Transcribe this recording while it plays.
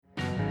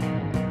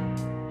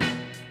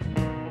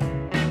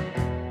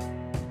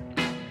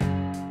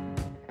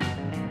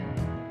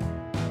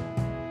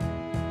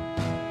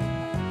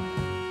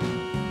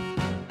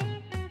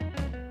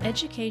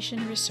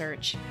Education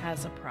research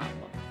has a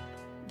problem.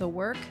 The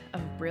work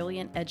of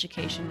brilliant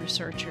education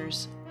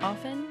researchers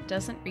often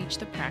doesn't reach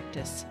the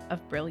practice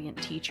of brilliant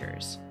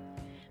teachers.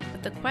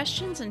 But the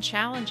questions and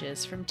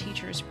challenges from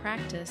teachers'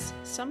 practice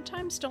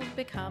sometimes don't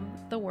become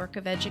the work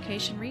of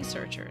education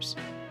researchers.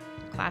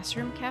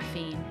 Classroom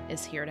Caffeine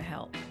is here to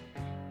help.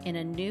 In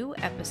a new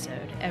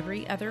episode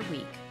every other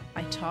week,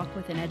 I talk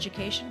with an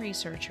education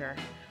researcher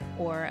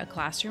or a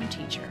classroom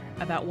teacher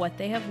about what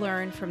they have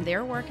learned from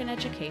their work in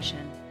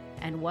education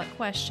and what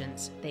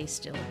questions they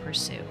still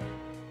pursue.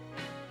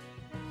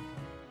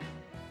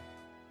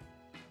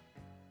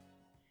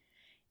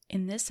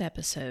 In this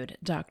episode,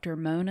 Dr.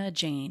 Mona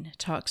Jain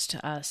talks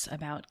to us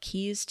about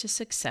keys to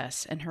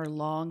success in her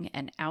long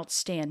and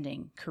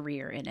outstanding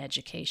career in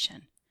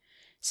education: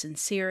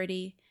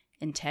 sincerity,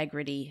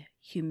 integrity,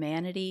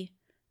 humanity,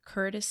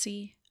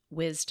 courtesy,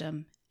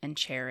 wisdom, and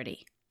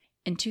charity.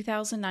 In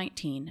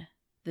 2019,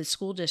 the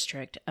school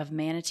district of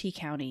Manatee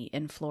County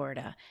in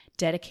Florida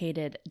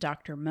dedicated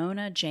Dr.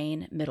 Mona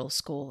Jain Middle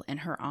School in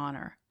her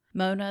honor.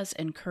 Mona's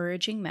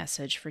encouraging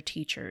message for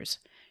teachers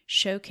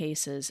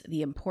showcases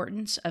the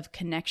importance of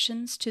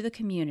connections to the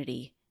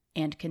community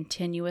and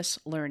continuous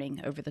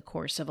learning over the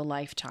course of a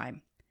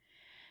lifetime.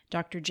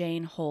 Dr.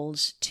 Jain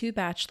holds 2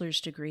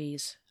 bachelor's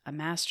degrees, a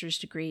master's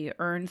degree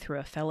earned through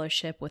a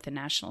fellowship with the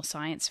National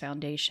Science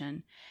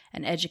Foundation,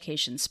 an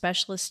education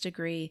specialist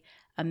degree,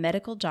 a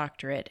medical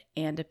doctorate,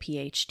 and a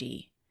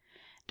PhD.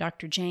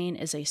 Dr. Jain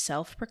is a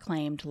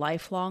self-proclaimed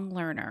lifelong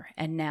learner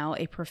and now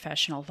a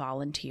professional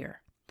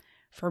volunteer.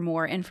 For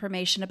more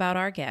information about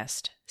our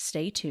guest,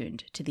 stay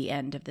tuned to the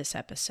end of this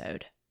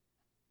episode.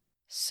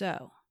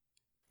 So,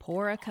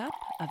 pour a cup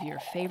of your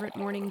favorite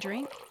morning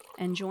drink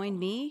and join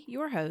me,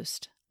 your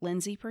host,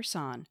 Lindsay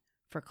Person,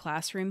 for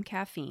Classroom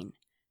Caffeine,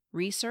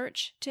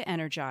 research to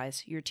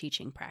energize your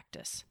teaching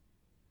practice.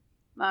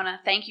 Mona,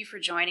 thank you for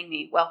joining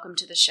me. Welcome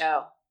to the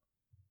show.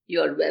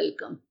 You're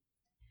welcome.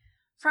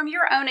 From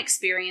your own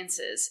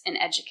experiences in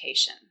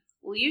education,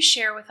 will you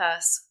share with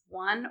us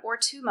 1 or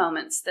 2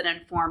 moments that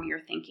inform your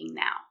thinking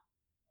now?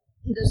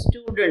 The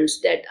students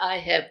that I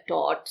have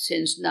taught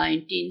since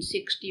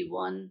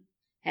 1961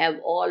 have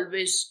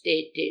always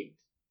stated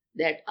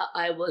that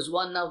I was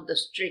one of the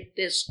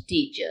strictest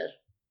teachers,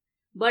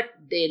 but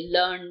they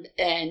learned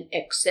and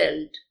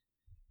excelled,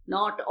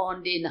 not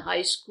only in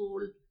high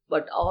school,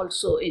 but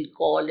also in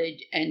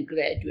college and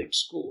graduate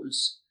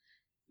schools.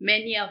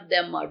 Many of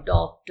them are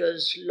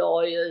doctors,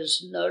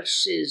 lawyers,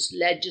 nurses,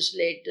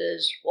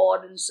 legislators,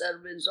 foreign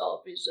service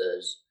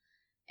officers,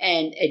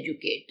 and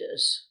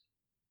educators.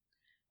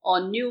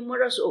 On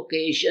numerous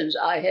occasions,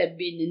 I have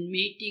been in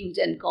meetings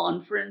and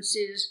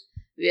conferences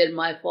where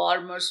my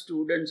former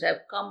students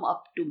have come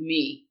up to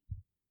me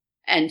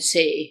and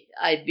say,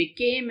 I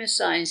became a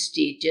science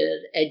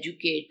teacher,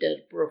 educator,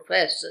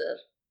 professor,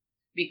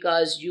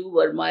 because you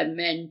were my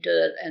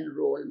mentor and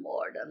role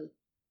model.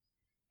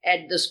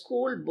 At the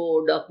school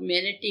board of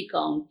Manatee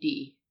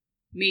County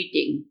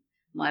meeting,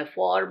 my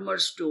former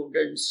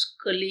students,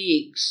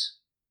 colleagues,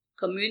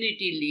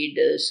 community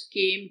leaders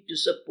came to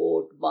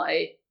support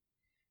my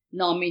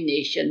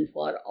nomination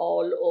for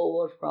all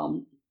over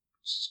from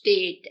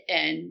state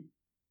and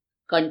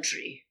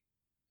country.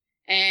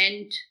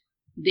 And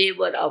they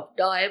were of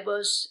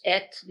diverse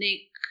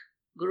ethnic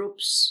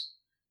groups,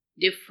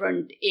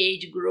 different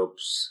age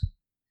groups,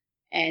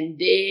 and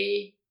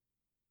they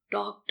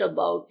talked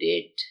about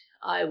it.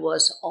 I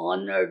was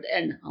honored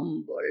and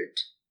humbled.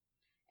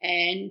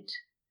 And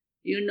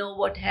you know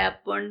what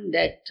happened?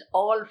 That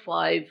all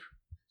 5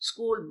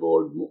 school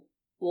board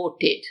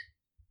voted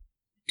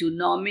to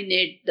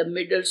nominate the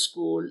middle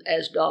school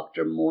as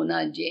Dr.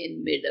 Mona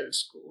Jain Middle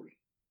School.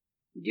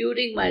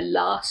 During my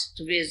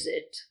last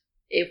visit,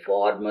 a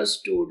former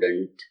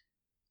student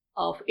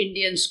of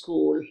Indian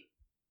school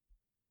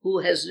who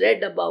has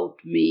read about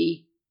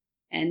me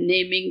and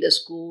naming the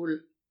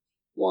school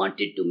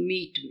wanted to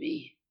meet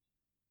me.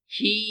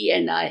 He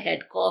and I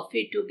had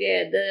coffee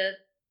together.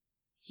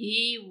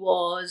 He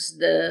was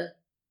the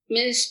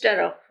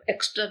Minister of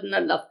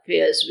External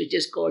Affairs, which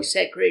is called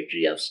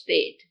Secretary of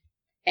State,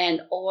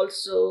 and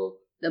also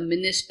the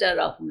Minister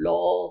of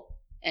Law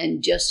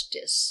and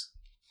Justice.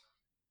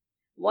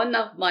 One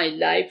of my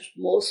life's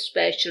most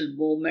special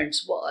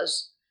moments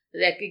was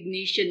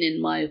recognition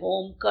in my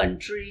home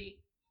country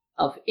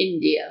of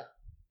India,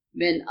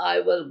 when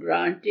I was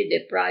granted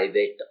a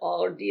private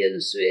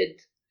audience with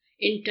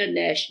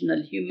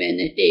International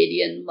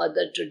Humanitarian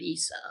Mother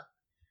Teresa,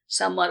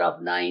 summer of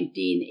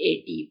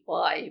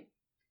 1985.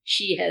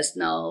 She has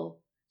now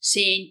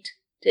Saint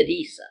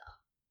Teresa.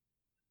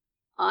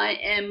 I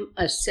am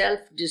a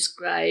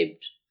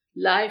self-described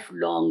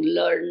lifelong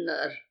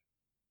learner.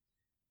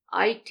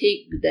 I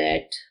think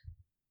that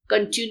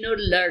continual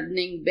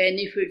learning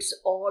benefits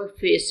all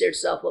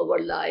facets of our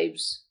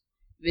lives.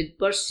 With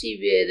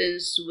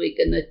perseverance, we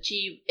can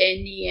achieve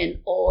any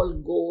and all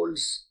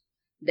goals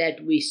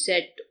that we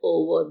set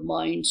our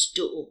minds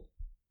to,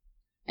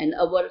 and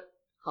our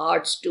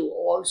hearts to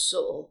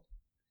also.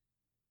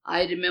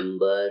 I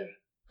remember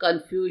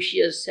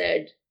Confucius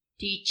said,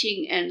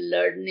 teaching and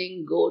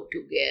learning go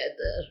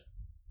together.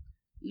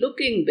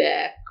 Looking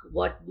back,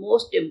 what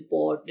most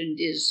important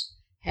is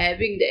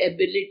having the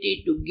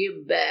ability to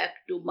give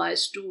back to my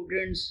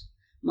students,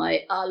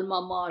 my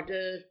alma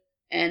mater,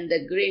 and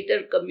the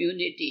greater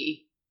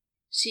community.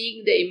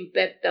 Seeing the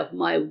impact of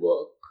my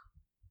work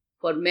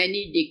for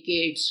many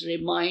decades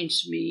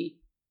reminds me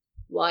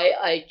why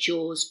I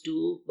chose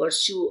to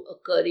pursue a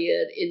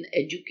career in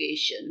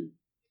education.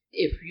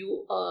 If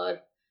you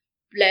are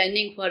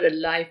planning for a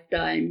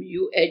lifetime,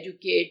 you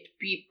educate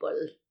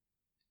people.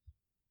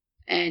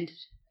 And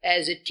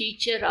as a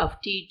teacher of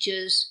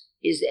teachers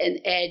is an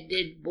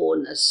added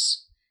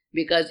bonus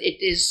because it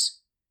is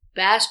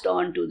passed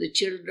on to the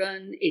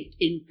children, it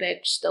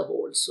impacts the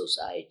whole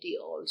society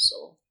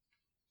also.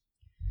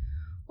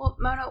 Well,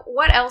 Mona,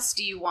 what else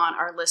do you want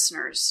our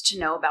listeners to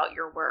know about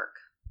your work?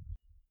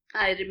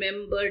 I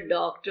remember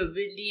Dr.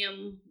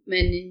 William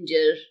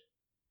Menninger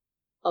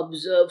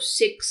observed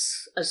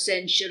 6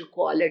 essential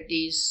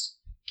qualities,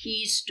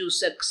 keys to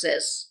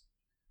success.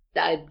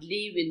 I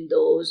believe in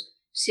those: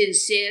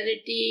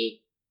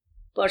 sincerity,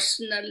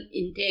 personal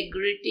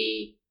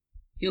integrity,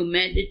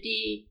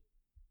 humanity,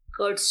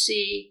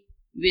 courtesy,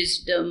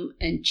 wisdom,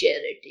 and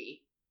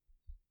charity.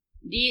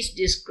 These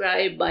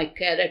describe my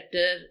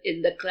character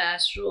in the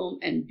classroom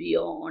and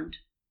beyond.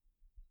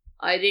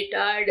 I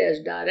retired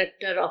as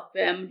Director of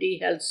Family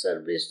Health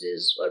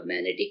Services for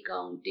Manatee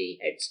County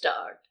Head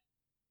Start,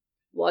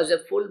 was a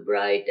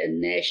Fulbright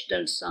and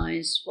National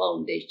Science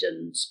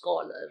Foundation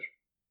scholar,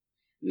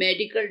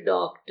 medical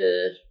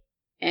doctor,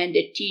 and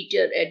a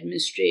teacher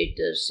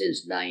administrator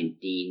since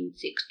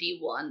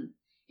 1961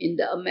 in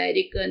the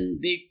American,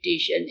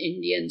 British, and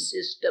Indian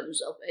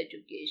systems of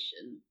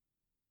education.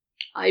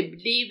 I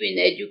believe in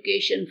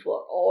education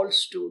for all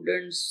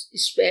students,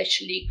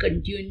 especially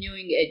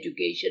continuing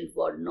education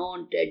for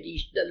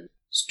non-traditional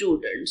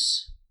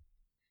students.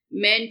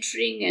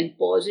 Mentoring and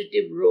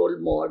positive role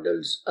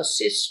models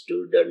assist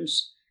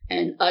students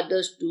and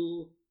others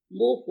to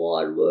move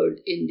forward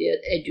in their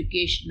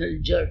educational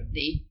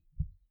journey.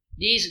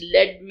 These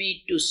led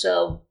me to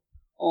serve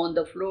on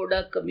the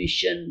Florida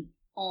Commission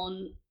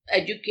on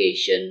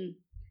Education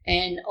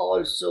and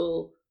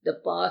also the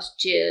past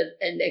chair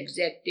and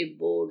executive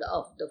board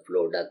of the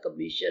Florida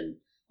Commission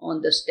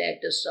on the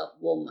Status of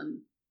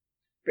Women,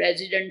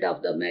 president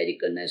of the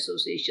American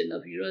Association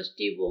of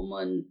University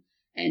Women,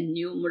 and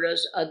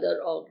numerous other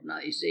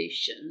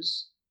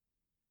organizations.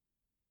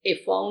 A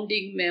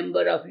founding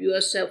member of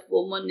USF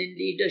Women in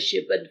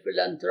Leadership and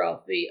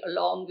Philanthropy,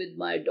 along with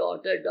my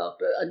daughter,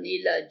 Dr.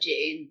 Anila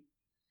Jain,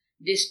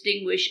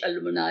 Distinguished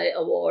Alumni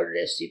Award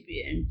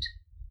recipient,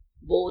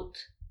 both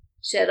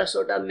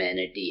Sarasota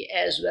Manatee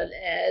as well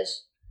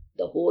as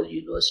the whole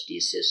university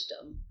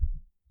system.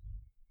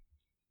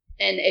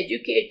 An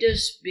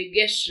educator's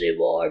biggest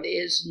reward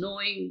is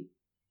knowing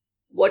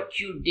what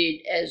you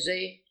did as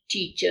a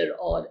teacher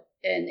or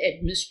an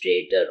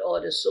administrator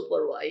or a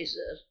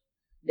supervisor.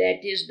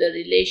 That is the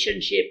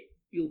relationship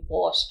you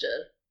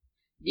foster.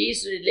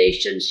 These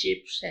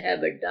relationships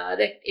have a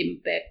direct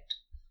impact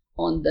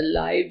on the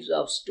lives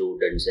of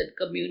students and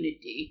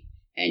community,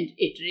 and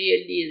it's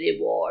really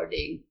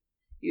rewarding.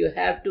 You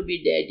have to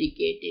be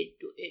dedicated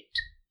to it.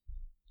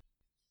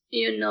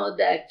 You know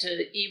that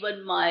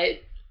even my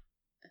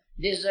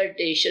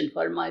dissertation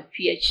for my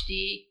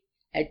PhD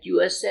at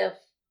USF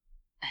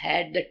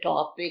had the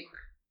topic,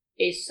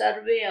 a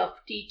survey of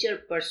teacher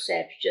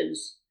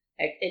perceptions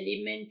at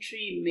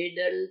elementary,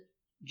 middle,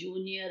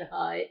 junior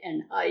high,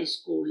 and high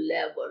school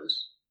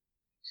levels.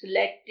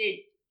 Selected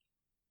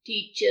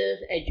teacher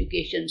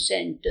education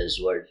centers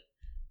were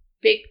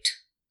picked,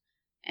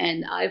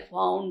 and I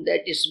found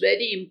that it's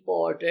very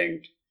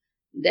important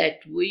that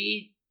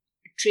we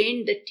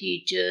train the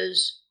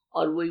teachers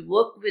or we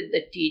work with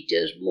the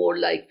teachers more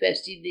like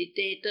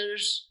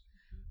facilitators,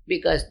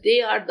 because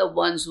they are the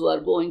ones who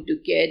are going to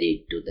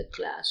carry it to the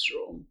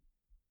classroom.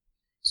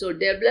 So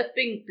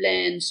developing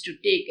plans to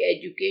take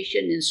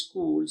education in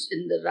schools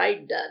in the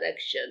right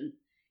direction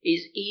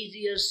is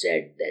easier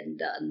said than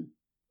done.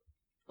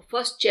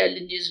 First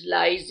challenge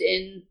lies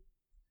in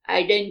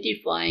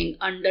identifying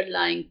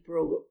underlying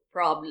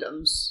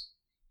problems,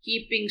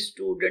 keeping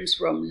students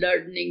from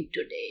learning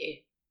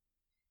today.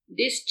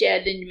 This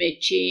challenge may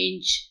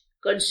change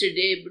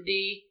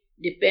considerably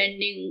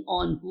depending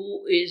on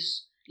who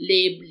is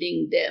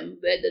labeling them,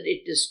 whether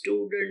it is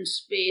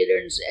students,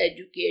 parents,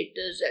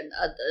 educators, and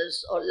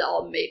others, or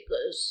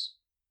lawmakers.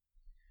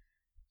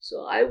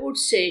 So I would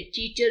say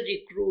teacher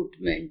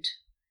recruitment,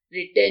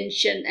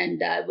 retention, and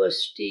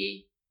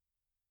diversity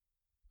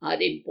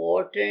are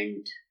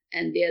important,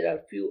 and there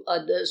are few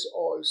others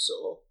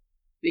also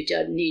which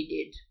are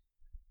needed,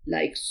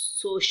 like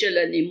social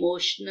and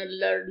emotional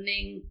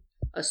learning,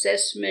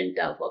 assessment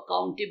of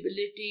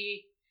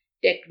accountability,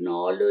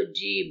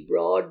 technology,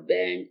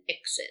 broadband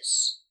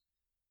access,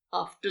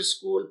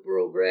 after-school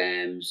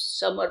programs,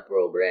 summer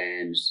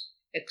programs,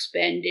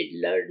 expanded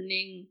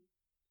learning,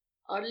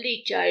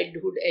 early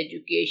childhood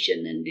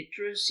education and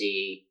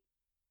literacy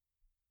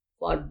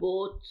for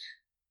both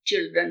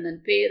children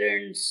and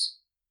parents,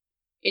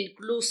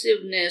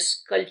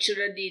 inclusiveness,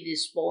 culturally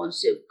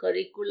responsive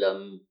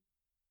curriculum,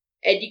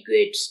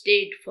 adequate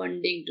state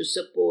funding to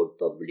support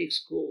public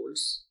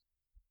schools.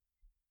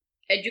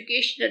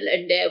 Educational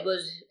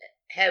endeavors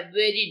have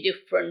very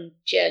different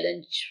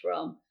challenge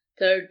from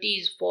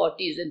 30s,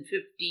 40s, and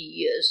 50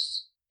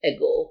 years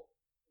ago.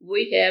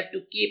 We have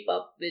to keep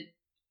up with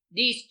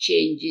these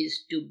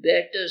changes to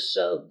better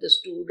serve the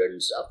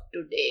students of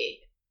today.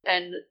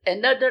 And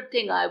another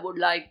thing I would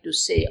like to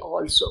say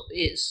also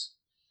is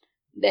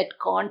that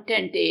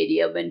content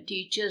area, when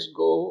teachers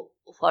go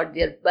for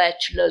their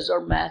bachelor's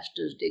or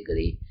master's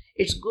degree,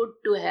 it's good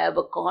to have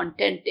a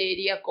content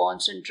area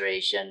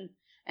concentration,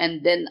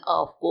 and then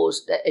of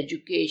course the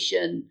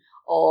education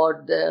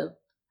or the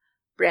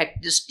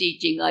practice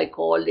teaching, I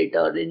call it,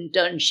 or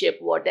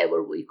internship,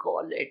 whatever we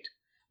call it.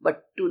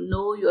 But to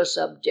know your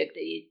subject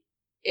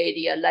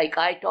area, like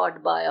I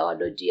taught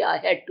biology, I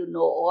had to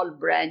know all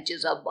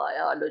branches of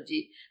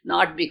biology,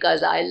 not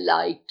because I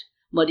liked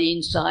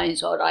marine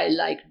science or I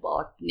liked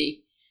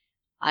botany.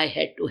 I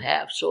had to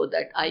have so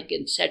that I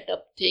can set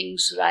up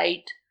things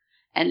right.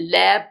 And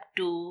lab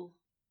to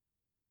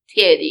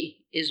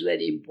theory is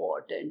very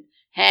important,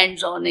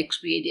 hands-on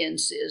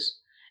experiences.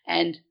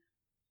 And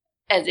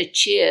as a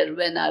chair,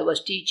 when I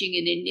was teaching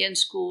in Indian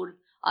school,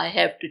 I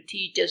have to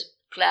teach a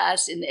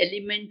class in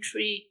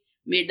elementary,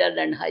 middle,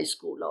 and high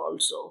school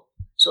also,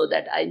 so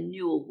that I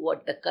knew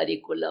what the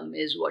curriculum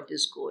is, what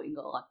is going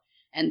on.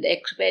 And the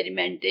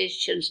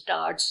experimentation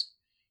starts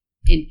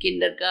in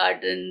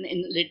kindergarten,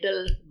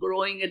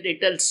 growing a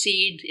little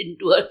seed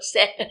into a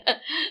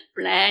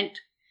plant.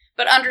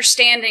 But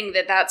understanding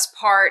that that's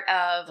part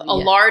of a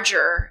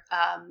larger,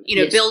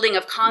 Yes. building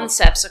of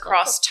concepts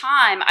across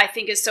time, I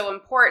think is so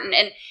important.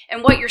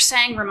 And what you're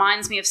saying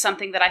reminds me of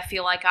something that I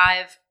feel like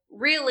I've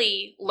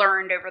really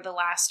learned over the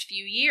last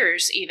few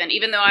years,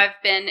 even though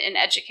I've been in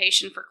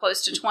education for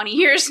close to 20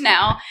 years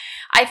now.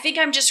 I think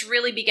I'm just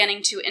really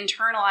beginning to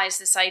internalize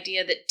this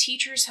idea that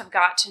teachers have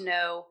got to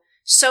know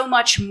so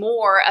much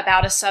more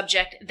about a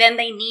subject than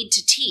they need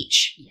to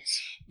teach. Yes.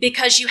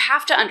 Because you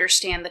have to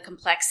understand the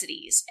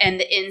complexities and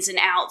the ins and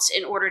outs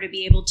in order to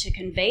be able to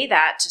convey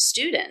that to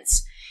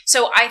students.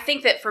 So I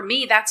think that for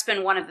me, that's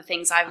been one of the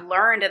things I've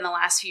learned in the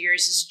last few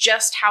years, is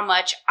just how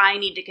much I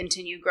need to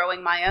continue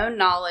growing my own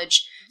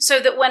knowledge, so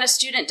that when a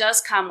student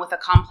does come with a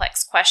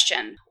complex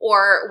question,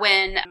 or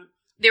when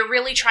they're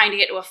really trying to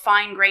get to a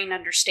fine-grained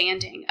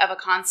understanding of a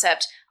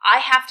concept, I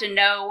have to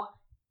know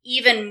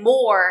even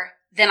more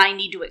than I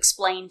need to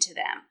explain to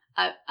them.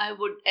 I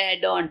would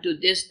add on to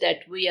this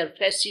that we are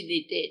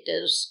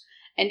facilitators,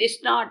 and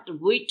it's not,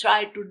 we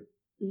try to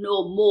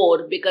know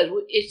more because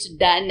it's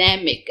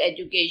dynamic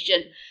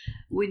education.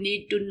 We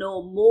need to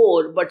know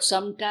more, but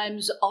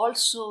sometimes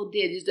also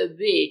there is a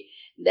way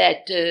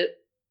that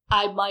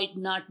I might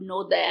not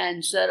know the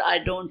answer. I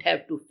don't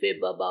have to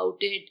fib about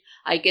it.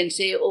 I can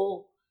say,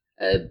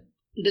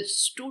 the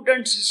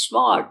students are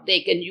smart.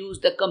 They can use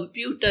the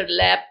computer,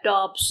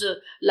 laptops,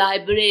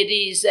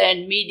 libraries,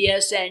 and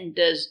media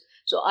centers.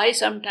 So I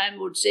sometimes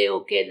would say,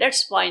 okay,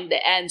 let's find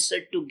the answer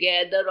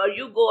together, or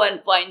you go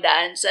and find the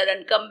answer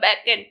and come back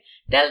and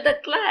tell the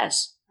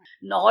class.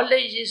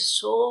 Knowledge is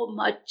so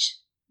much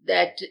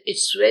that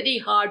it's very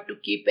hard to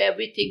keep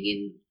everything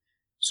in.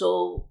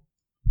 So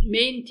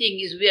main thing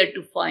is where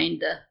to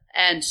find the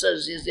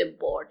answers is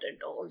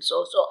important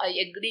also. So I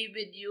agree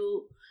with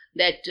you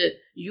that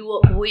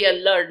we are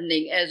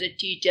learning as a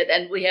teacher,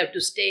 and we have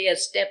to stay a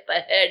step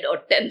ahead, or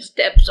 10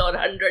 steps or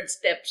 100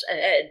 steps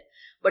ahead.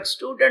 But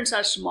students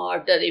are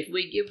smarter. If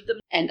we give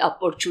them an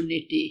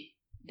opportunity,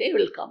 they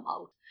will come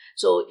out.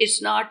 So it's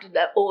not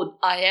that,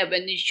 I have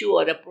an issue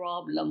or a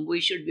problem.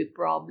 We should be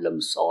problem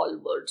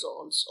solvers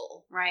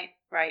also.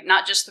 Right.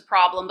 Not just the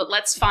problem, but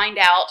let's find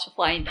out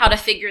how to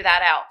figure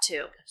that out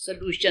too.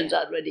 Solutions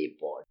are very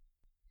important.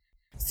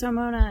 So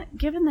Mona,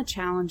 given the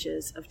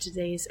challenges of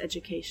today's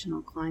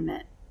educational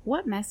climate,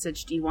 what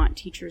message do you want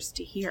teachers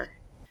to hear?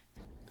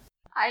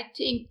 I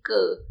think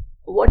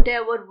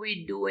whatever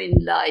we do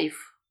in life,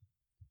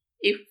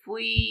 if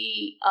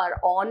we are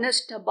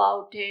honest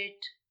about it,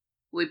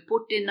 we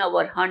put in our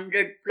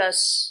 100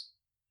 plus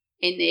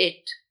in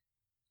it,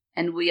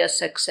 and we are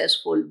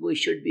successful, we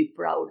should be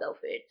proud of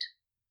it.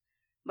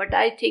 But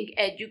I think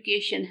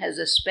education has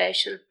a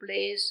special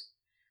place,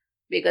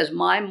 because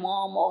my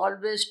mom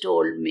always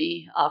told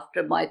me,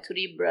 after my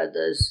 3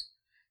 brothers,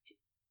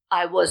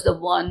 I was the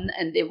one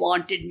and they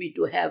wanted me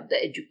to have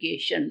the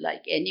education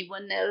like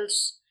anyone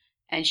else.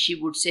 And she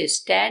would say,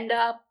 stand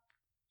up,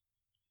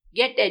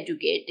 get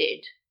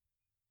educated,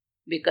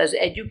 because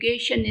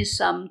education is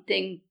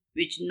something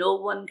which no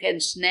one can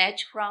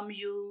snatch from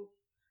you,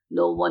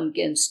 no one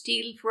can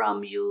steal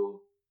from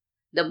you.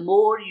 The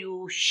more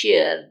you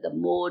share, the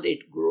more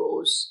it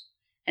grows.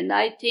 And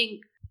I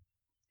think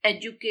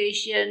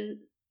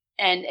education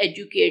and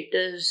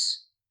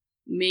educators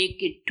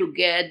make it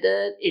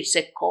together. It's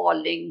a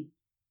calling,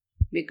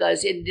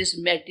 because in this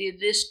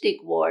materialistic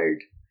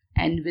world,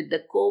 and with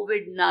the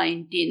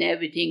COVID-19,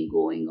 everything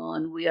going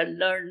on, we are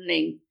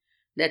learning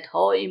that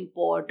how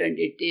important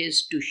it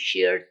is to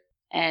share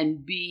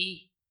and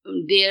be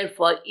there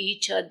for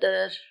each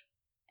other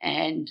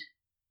and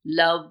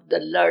love the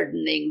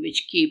learning,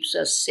 which keeps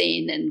us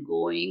sane and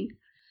going.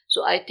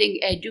 So I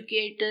think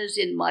educators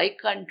in my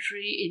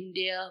country,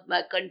 India,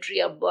 my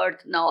country of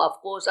birth, now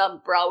of course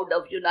I'm proud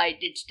of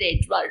United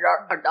States,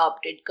 our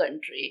adopted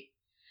country,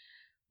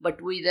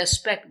 but we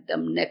respect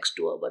them next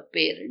to our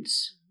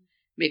parents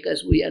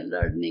because we are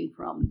learning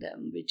from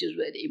them, which is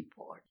very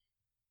important.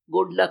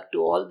 Good luck to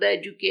all the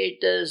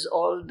educators,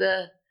 all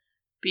the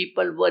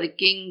people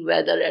working,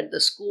 whether at the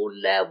school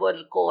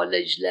level,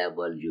 college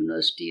level,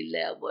 university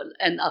level,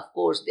 and of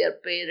course their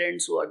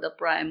parents who are the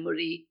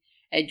primary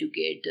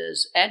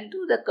educators, and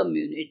to the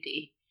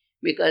community,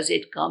 because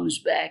it comes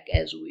back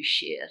as we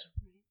share.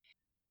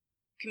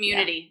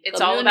 Community. Yeah.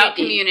 It's all about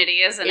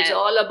community, isn't it? It's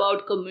all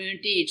about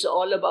community. It's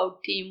all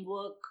about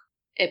teamwork.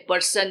 A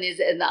person is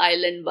an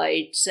island by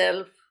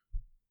itself,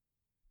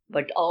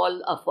 but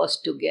all of us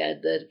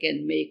together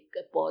can make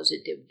a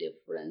positive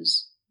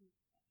difference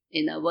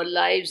in our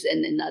lives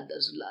and in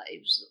others'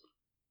 lives.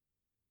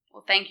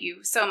 Well, thank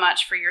you so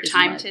much for your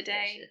time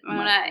today,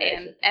 Mona,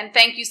 and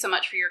thank you so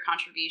much for your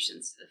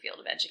contributions to the field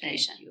of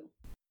education. Thank you.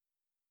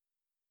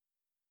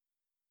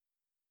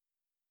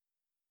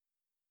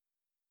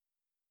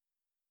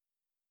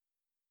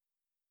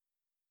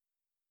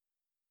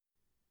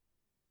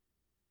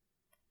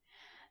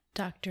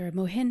 Dr.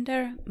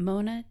 Mohinder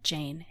Mona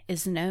Jain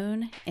is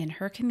known in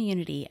her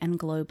community and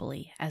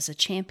globally as a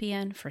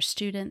champion for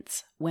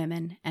students,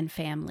 women, and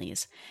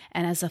families,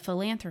 and as a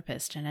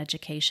philanthropist in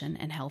education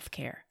and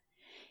healthcare.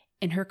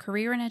 In her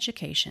career in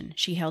education,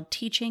 she held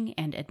teaching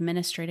and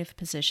administrative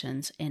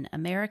positions in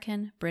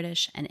American,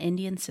 British, and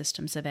Indian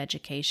systems of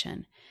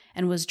education,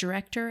 and was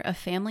Director of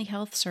Family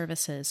Health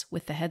Services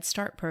with the Head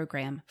Start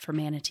program for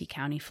Manatee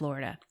County,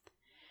 Florida.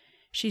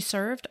 She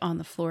served on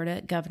the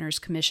Florida Governor's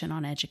Commission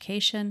on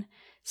Education,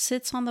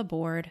 sits on the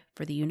board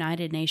for the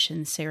United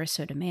Nations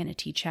Sarasota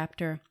Manatee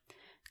Chapter,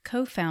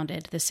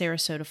 co-founded the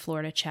Sarasota,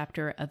 Florida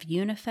chapter of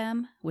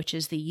UNIFEM, which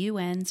is the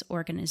UN's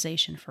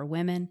Organization for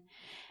Women,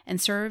 and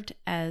served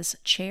as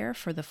chair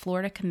for the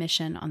Florida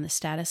Commission on the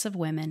Status of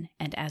Women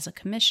and as a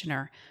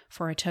commissioner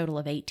for a total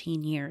of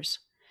 18 years.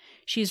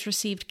 She's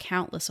received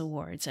countless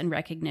awards and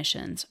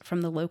recognitions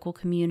from the local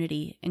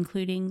community,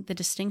 including the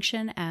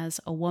distinction as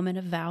a Woman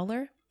of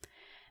Valor,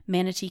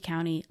 Manatee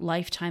County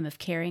Lifetime of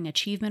Caring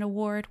Achievement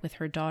Award with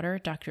her daughter,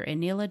 Dr.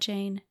 Anila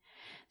Jain,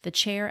 the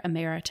Chair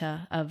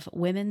Emerita of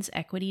Women's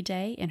Equity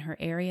Day in her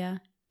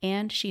area,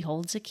 and she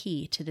holds a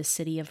key to the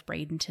city of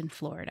Bradenton,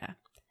 Florida.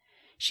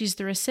 She's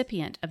the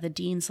recipient of the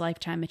Dean's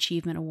Lifetime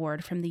Achievement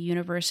Award from the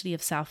University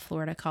of South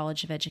Florida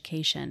College of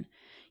Education,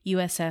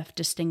 USF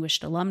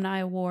Distinguished Alumni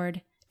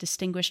Award,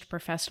 Distinguished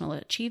Professional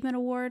Achievement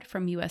Award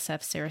from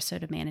USF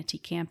Sarasota Manatee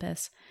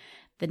Campus,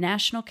 the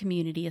National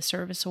Community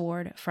Service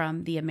Award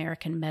from the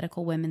American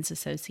Medical Women's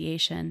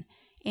Association,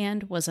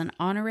 and was an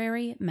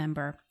honorary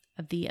member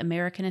of the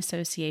American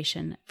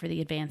Association for the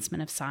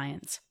Advancement of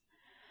Science.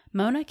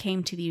 Mona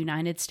came to the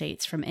United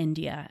States from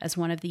India as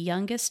one of the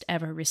youngest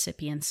ever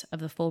recipients of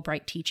the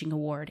Fulbright Teaching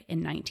Award in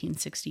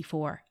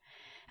 1964.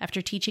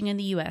 After teaching in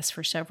the U.S.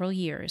 for several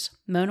years,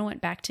 Mona went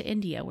back to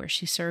India, where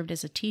she served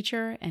as a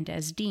teacher and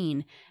as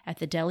dean at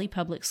the Delhi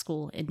Public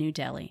School in New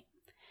Delhi.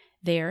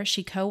 There,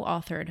 she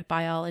co-authored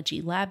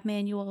biology lab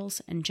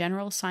manuals and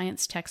general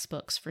science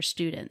textbooks for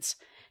students,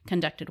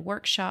 conducted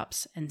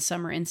workshops and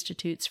summer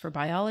institutes for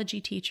biology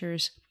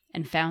teachers,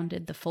 and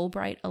founded the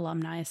Fulbright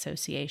Alumni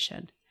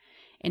Association.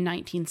 In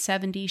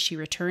 1970, she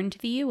returned to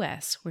the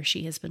U.S., where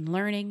she has been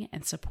learning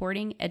and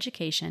supporting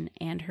education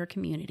and her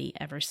community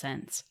ever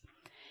since.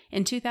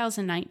 In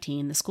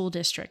 2019, the school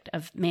district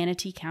of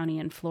Manatee County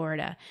in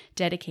Florida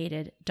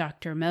dedicated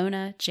Dr.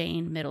 Mona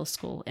Jain Middle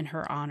School in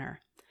her honor.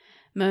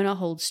 Mona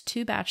holds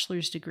 2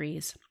 bachelor's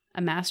degrees,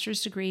 a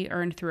master's degree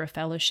earned through a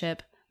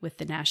fellowship with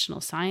the National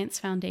Science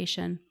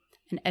Foundation,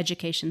 an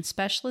education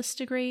specialist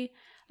degree,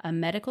 a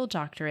medical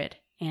doctorate,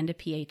 and a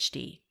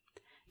PhD.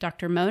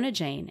 Dr. Mona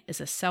Jain is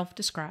a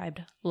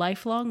self-described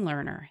lifelong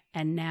learner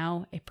and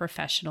now a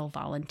professional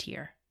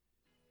volunteer.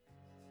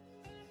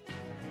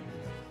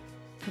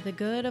 For the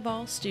good of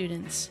all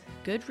students,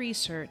 good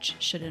research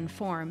should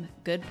inform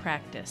good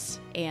practice,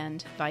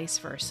 and vice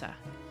versa.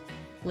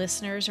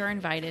 Listeners are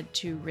invited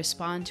to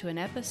respond to an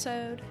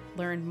episode,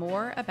 learn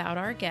more about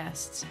our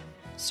guests,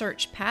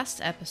 search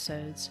past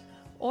episodes,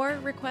 or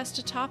request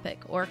a topic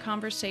or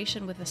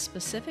conversation with a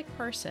specific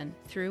person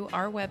through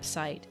our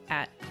website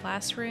at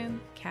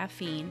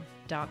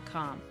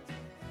classroomcaffeine.com.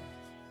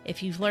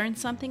 If you've learned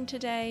something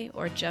today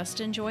or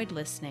just enjoyed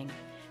listening,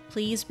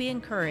 please be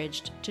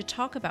encouraged to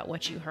talk about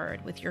what you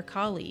heard with your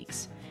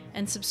colleagues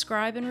and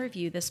subscribe and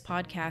review this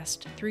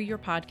podcast through your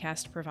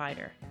podcast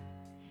provider.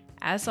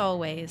 As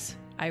always,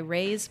 I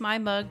raise my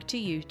mug to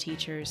you,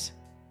 teachers.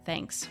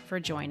 Thanks for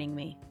joining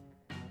me.